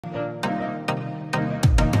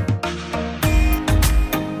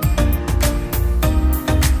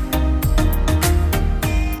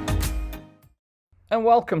and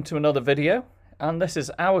welcome to another video, and this is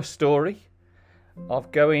our story of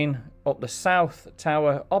going up the South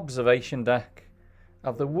Tower observation deck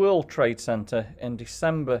of the World Trade Center in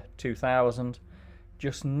December 2000,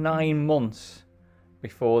 just 9 months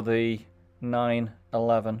before the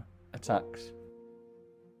 9/11 attacks.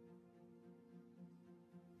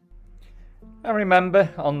 I remember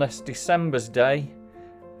on this December's day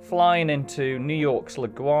flying into New York's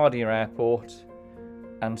LaGuardia Airport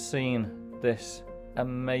and seeing this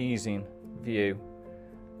amazing view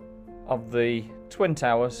of the Twin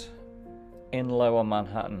Towers in Lower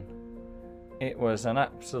Manhattan. It was an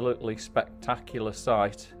absolutely spectacular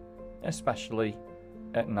sight, especially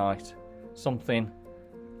at night. Something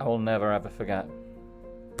I will never ever forget.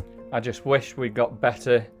 I just wish we'd got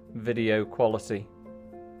better video quality.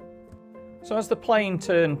 So as the plane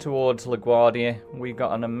turned towards LaGuardia, we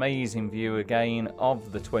got an amazing view again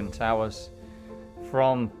of the Twin Towers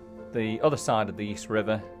from the other side of the East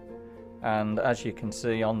River, and as you can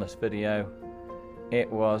see on this video, it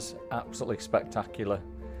was absolutely spectacular.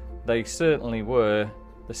 They certainly were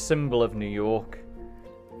the symbol of New York,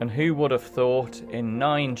 and who would have thought in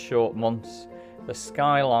 9 short months the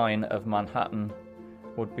skyline of Manhattan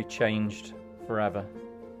would be changed forever.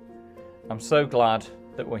 I'm so glad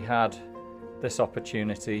that we had this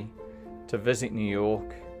opportunity to visit New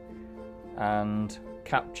York and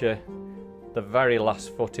capture the very last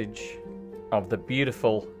footage of the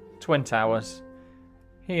beautiful Twin Towers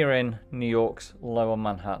here in New York's Lower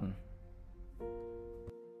Manhattan.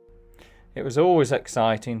 It was always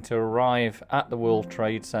exciting to arrive at the World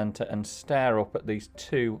Trade Center and stare up at these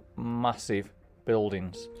 2 massive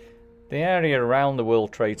buildings. The area around the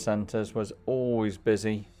World Trade Centers was always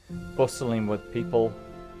busy, bustling with people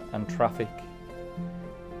and traffic.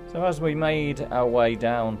 So as we made our way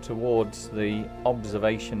down towards the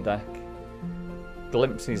observation deck,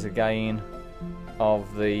 glimpses again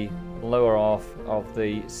of the lower half of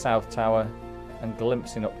the South Tower and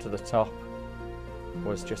glimpsing up to the top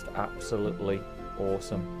was just absolutely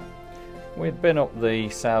awesome. We'd been up the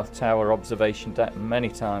South Tower observation deck many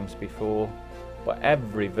times before, but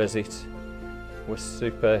every visit was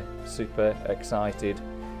super excited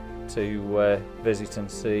to visit and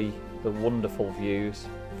see the wonderful views.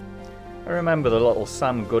 I remember the little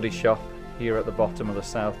Sam Goody shop here at the bottom of the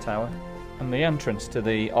South Tower, and the entrance to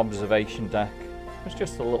the observation deck was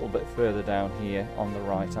just a little bit further down here on the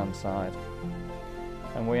right hand side.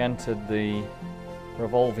 And we entered the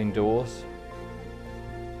revolving doors,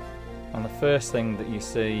 and the first thing that you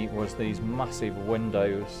see was these massive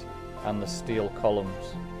windows and the steel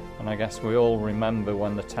columns. And I guess we all remember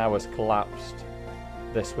when the towers collapsed,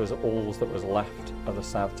 this was all that was left of the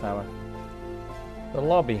South Tower. The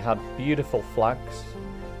lobby had beautiful flags,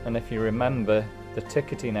 and if you remember, the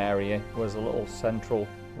ticketing area was a little central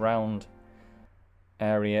round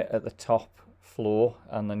area at the top floor,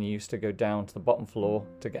 and then you used to go down to the bottom floor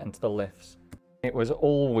to get into the lifts. It was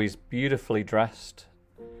always beautifully dressed,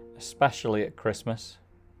 especially at Christmas.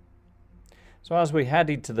 So as we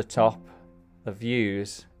headed to the top, the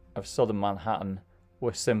views of southern Manhattan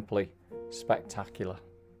were simply spectacular.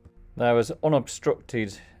 There was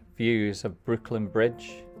unobstructed views of Brooklyn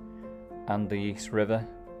Bridge and the East River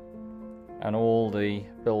and all the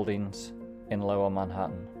buildings in Lower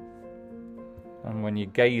Manhattan. And when you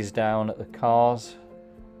gaze down at the cars,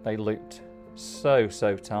 they looked so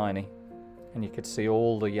tiny, and you could see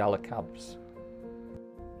all the yellow cabs.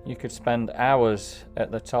 You could spend hours at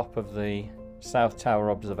the top of the South Tower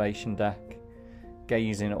observation deck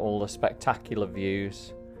gazing at all the spectacular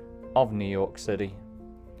views of New York City,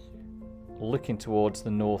 looking towards the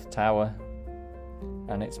North Tower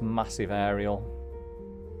and its massive aerial,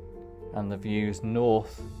 and the views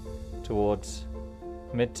north towards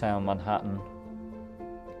Midtown Manhattan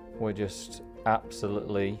were just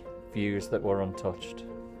absolutely views that were untouched.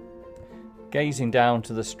 Gazing down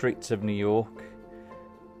to the streets of New York,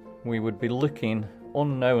 we would be looking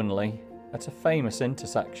unknowingly at a famous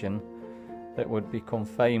intersection that would become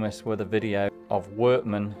famous with a video of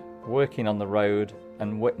workmen working on the road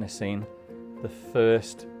and witnessing the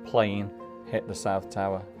first plane hit the South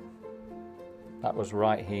Tower. That was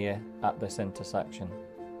right here at this intersection.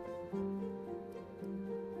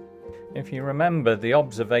 If you remember, the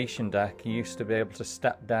observation deck, you used to be able to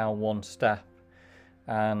step down 1 step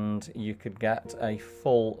and you could get a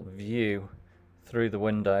full view through the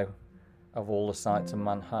window of all the sights in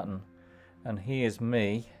Manhattan. And here's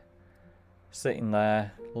me sitting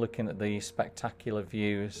there looking at these spectacular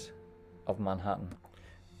views of Manhattan.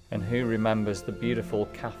 And who remembers the beautiful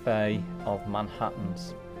Cafe of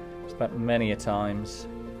Manhattan's? Spent many a times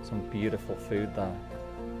some beautiful food there.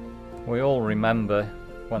 We all remember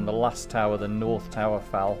when the last tower, the North Tower,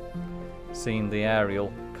 fell, seeing the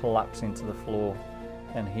aerial collapse into the floor.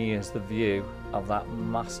 And here's the view of that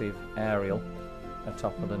massive aerial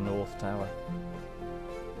atop of the North Tower.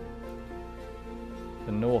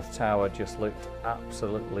 The North Tower just looked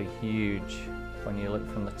absolutely huge when you look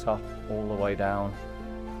from the top all the way down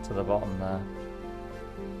to the bottom there,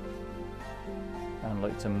 and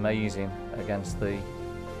looked amazing against the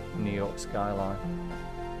New York skyline.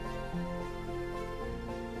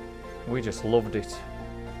 We just loved it,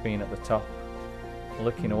 being at the top,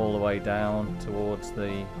 looking all the way down towards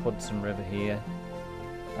the Hudson River here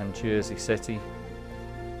and Jersey City.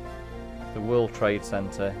 The World Trade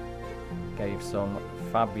Center gave some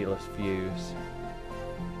fabulous views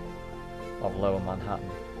of Lower Manhattan.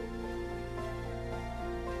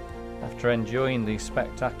 After enjoying these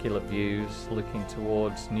spectacular views, looking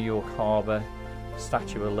towards New York Harbor,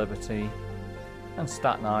 Statue of Liberty and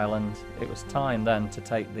Staten Island, it was time then to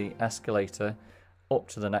take the escalator up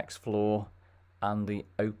to the next floor and the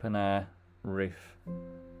open air roof.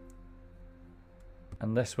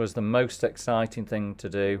 And this was the most exciting thing to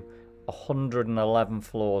do. 111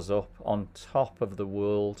 floors up on top of the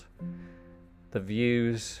world. The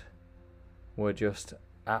views were just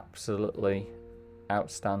absolutely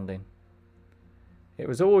outstanding. It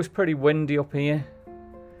was always pretty windy up here,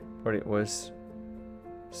 but it was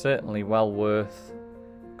certainly well worth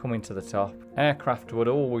coming to the top. Aircraft would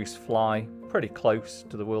always fly pretty close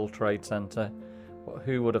to the World Trade Center, but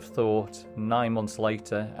who would have thought 9 months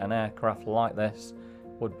later an aircraft like this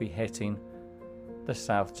would be hitting the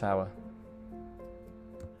South Tower.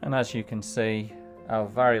 And as you can see, our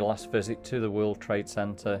very last visit to the World Trade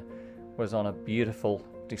Center was on a beautiful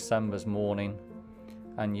December's morning,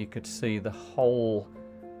 and you could see the whole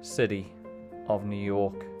city of New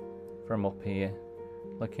York from up here,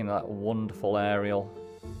 looking at that wonderful aerial.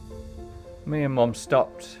 Me and Mum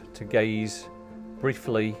stopped to gaze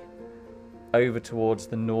briefly over towards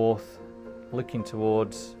the north, looking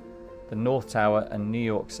towards the North Tower and New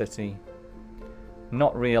York City,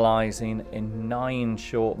 not realizing in 9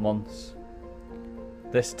 short months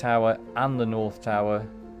this tower and the North Tower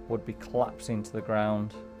would be collapsing to the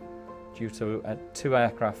ground due to 2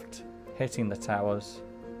 aircraft hitting the towers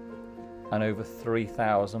and over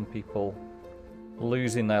 3,000 people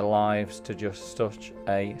losing their lives to just such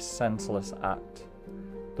a senseless act.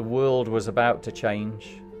 The world was about to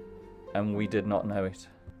change and we did not know it.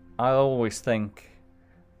 I always think,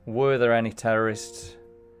 were there any terrorists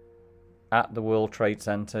at the World Trade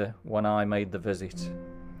Center when I made the visit,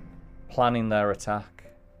 planning their attack?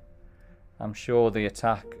 I'm sure the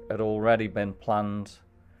attack had already been planned,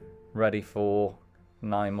 ready for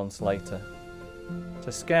 9 months later. It's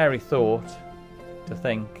a scary thought to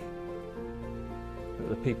think that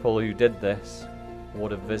the people who did this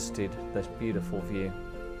would have visited this beautiful view.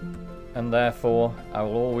 And therefore, I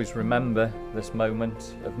will always remember this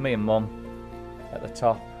moment of me and Mum at the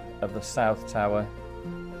top of the South Tower,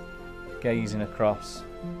 gazing across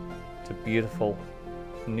to beautiful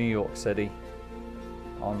New York City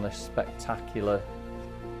on this spectacular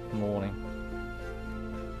morning.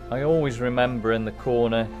 I always remember in the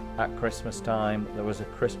corner at Christmas time there was a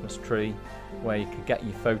Christmas tree where you could get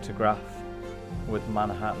your photograph with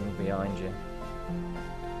Manhattan behind you.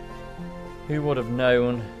 Who would have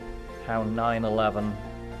known how 9/11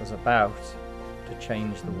 was about to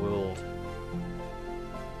change the world?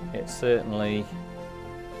 It certainly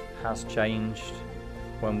has changed.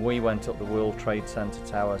 When we went up the World Trade Center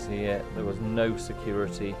towers here, there was no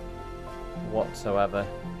security whatsoever.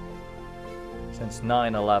 Since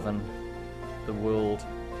 9/11, the world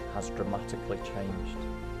has dramatically changed.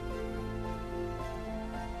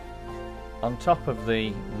 On top of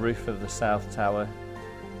the roof of the South Tower,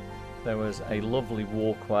 there was a lovely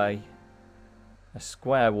walkway, a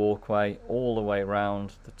square walkway all the way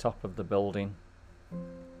around the top of the building.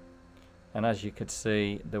 And as you could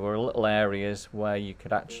see, there were little areas where you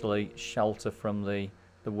could actually shelter from the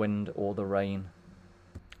wind or the rain.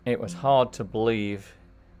 It was hard to believe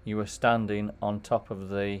you were standing on top of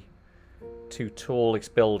the 2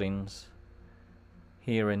 tallest buildings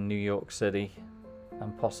here in New York City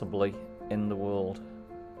and possibly in the world,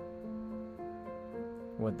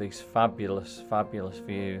 with these fabulous, fabulous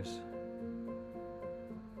views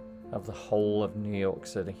of the whole of New York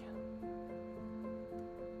City.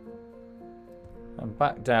 And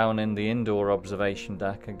back down in the indoor observation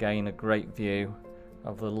deck, again a great view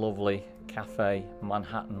of the lovely Cafe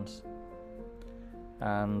Manhattans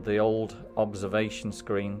and the old observation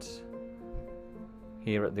screens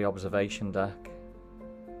here at the observation deck.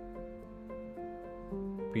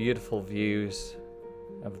 Beautiful views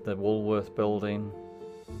of the Woolworth building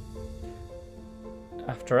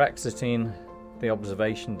After exiting the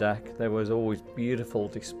observation deck, there was always beautiful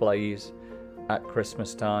displays at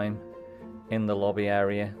Christmas time in the lobby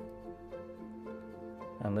area,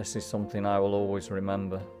 and this is something I will always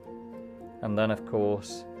remember. And then of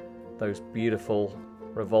course those beautiful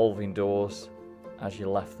revolving doors as you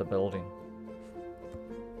left the building.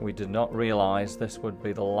 We did not realise this would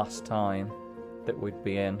be the last time that we'd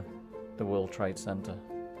be in the World Trade Center.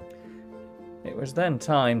 It was then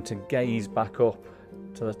time to gaze back up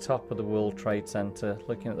to the top of the World Trade Center,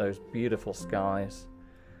 looking at those beautiful skies,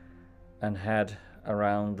 and head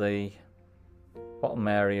around the bottom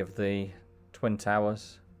area of the Twin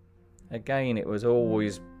Towers. Again, it was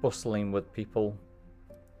always bustling with people,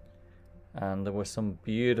 and there were some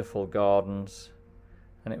beautiful gardens,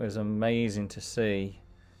 and it was amazing to see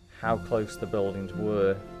how close the buildings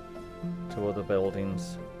were to other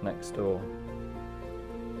buildings next door.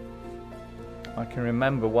 I can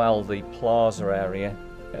remember well the plaza area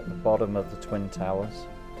at the bottom of the Twin Towers,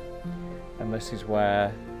 and this is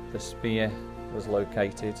where the spear was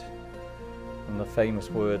located, and the famous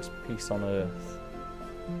words, "Peace on Earth."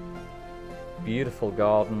 Beautiful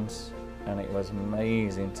gardens, and it was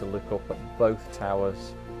amazing to look up at both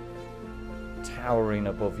towers towering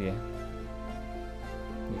above you.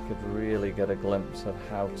 You could really get a glimpse of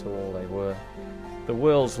how tall they were. The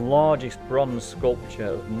world's largest bronze sculpture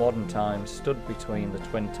of modern times stood between the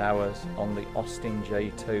Twin Towers on the Austin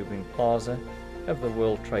J. Tobin Plaza of the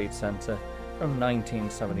World Trade Center from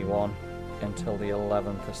 1971 until the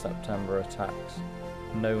 11th of September attacks,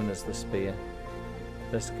 known as the Spear.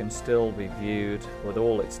 This can still be viewed with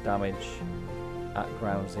all its damage at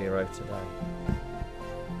Ground Zero today.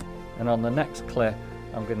 And on the next clip,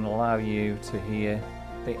 I'm going to allow you to hear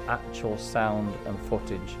the actual sound and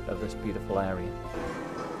footage of this beautiful area.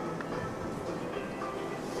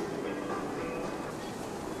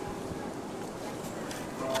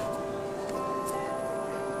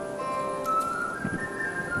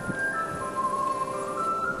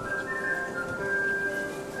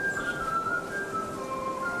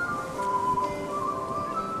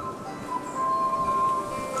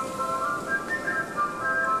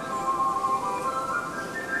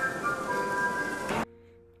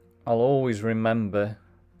 I'll always remember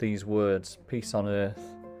these words, "Peace on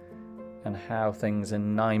Earth," and how things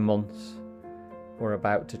in 9 months were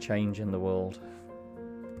about to change in the world.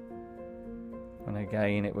 And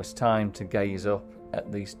again, it was time to gaze up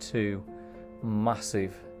at these two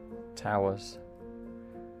massive towers,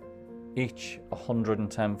 each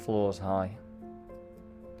 110 floors high.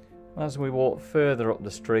 As we walked further up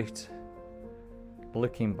the street,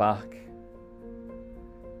 looking back,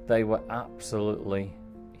 they were absolutely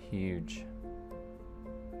huge.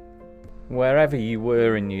 Wherever you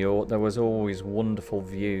were in New York, there was always wonderful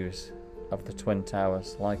views of the Twin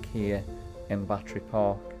Towers, like here in Battery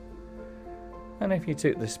Park. And if you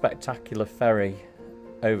took the spectacular ferry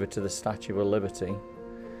over to the Statue of Liberty,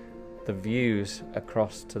 the views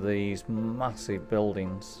across to these massive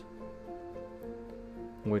buildings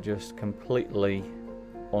were just completely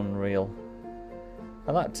unreal.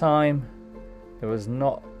 At that time, there was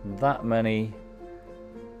not that many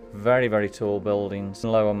very, very tall buildings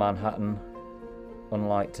in Lower Manhattan,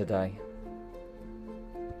 unlike today.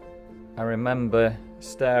 I remember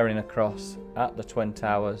staring across at the Twin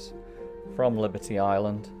Towers from Liberty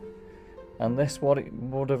Island, and this what it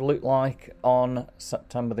would have looked like on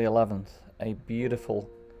September the 11th, a beautiful,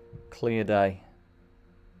 clear day.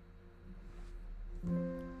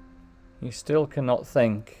 You still cannot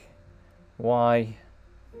think why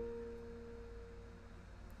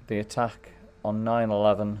the attack on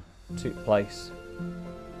 9/11 took place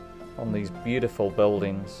on these beautiful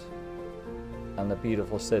buildings and the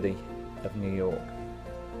beautiful city of New York.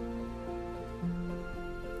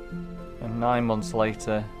 And 9 months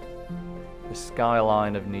later, the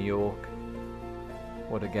skyline of New York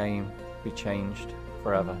would again be changed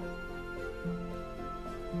forever.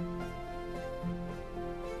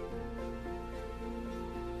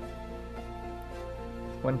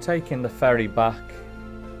 When taking the ferry back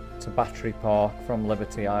to Battery Park from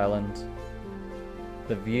Liberty Island,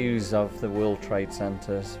 the views of the World Trade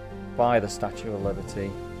Centers by the Statue of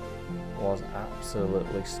Liberty was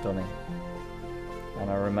absolutely stunning,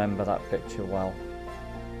 and I remember that picture well.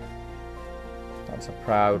 That's a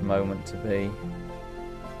proud moment to be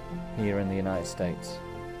here in the United States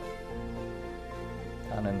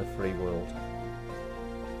and in the free world.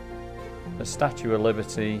 The Statue of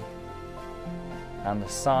Liberty and the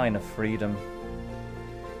sign of freedom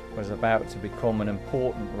was about to become an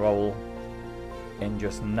important role in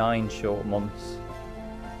just 9 short months,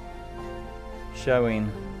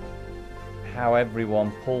 showing how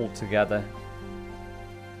everyone pulled together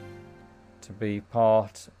to be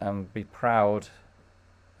part and be proud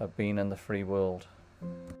of being in the free world.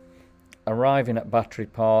 Arriving at Battery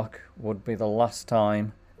Park would be the last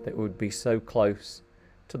time that would be so close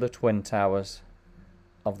to the Twin Towers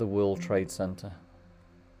of the World Trade Center.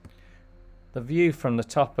 The view from the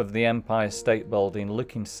top of the Empire State Building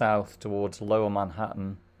looking south towards Lower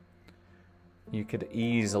Manhattan, you could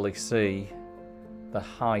easily see the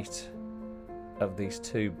height of these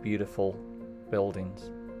two beautiful buildings.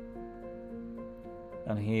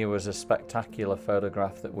 And here was a spectacular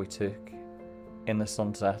photograph that we took in the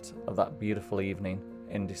sunset of that beautiful evening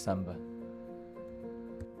in December.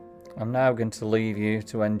 I'm now going to leave you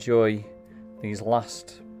to enjoy these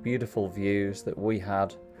last beautiful views that we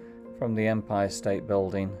had from the Empire State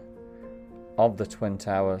Building, of the Twin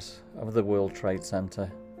Towers, of the World Trade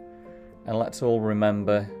Center. And let's all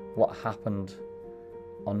remember what happened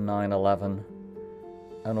on 9/11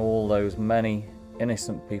 and all those many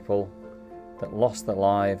innocent people that lost their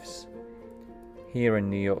lives here in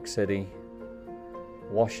New York City,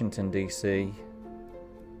 Washington DC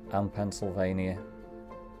and Pennsylvania.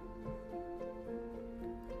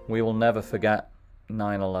 We will never forget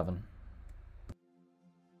 9/11.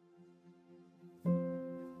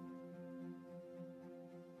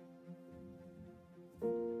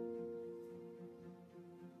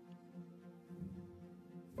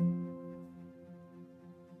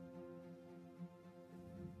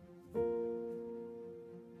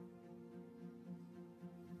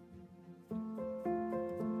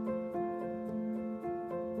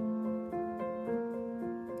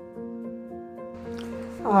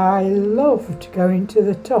 I loved going to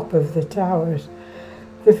the top of the towers.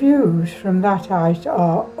 The views from that height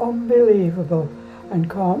are unbelievable and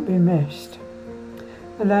can't be missed.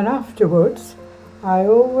 And then afterwards, I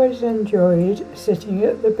always enjoyed sitting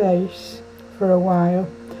at the base for a while,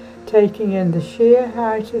 taking in the sheer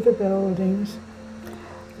height of the buildings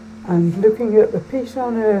and looking at the Peace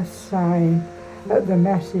on Earth sign at the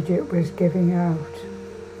message it was giving out.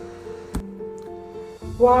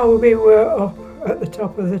 While we were up at the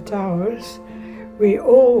top of the towers, we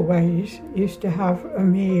always used to have a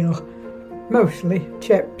meal, mostly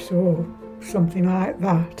chips or something like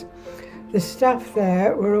that. The staff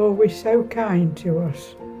there were always so kind to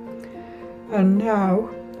us, and now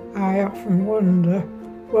I often wonder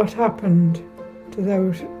what happened to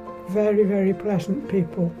those very, very pleasant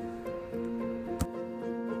people.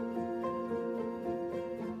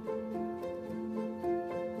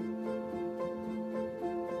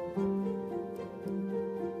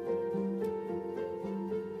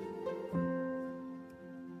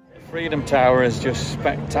 Freedom Tower is just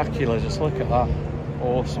spectacular. Just look at that.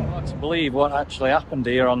 Awesome. I can't believe what actually happened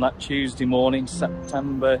here on that Tuesday morning,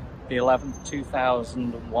 September the 11th,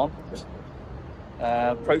 2001.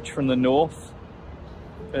 Approach from the north.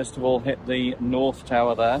 First of all, hit the North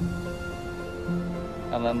Tower there.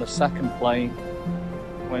 And then the second plane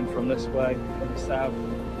went from this way to the south.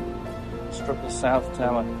 Struck the South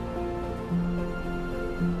Tower.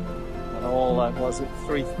 And all that was it,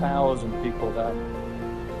 3,000 people there.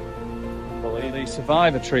 The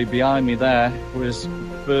survivor tree behind me there was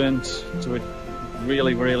burnt to it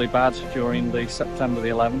really, really bad during the September the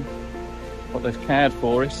 11th. But they've cared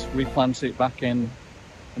for it, replanted it back in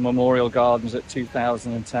the Memorial Gardens at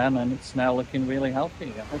 2010, and it's now looking really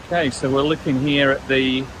healthy again. Okay, so we're looking here at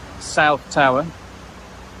the South Tower.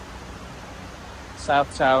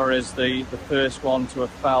 South Tower is the first one to have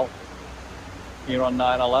fell here on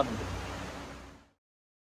 9/11.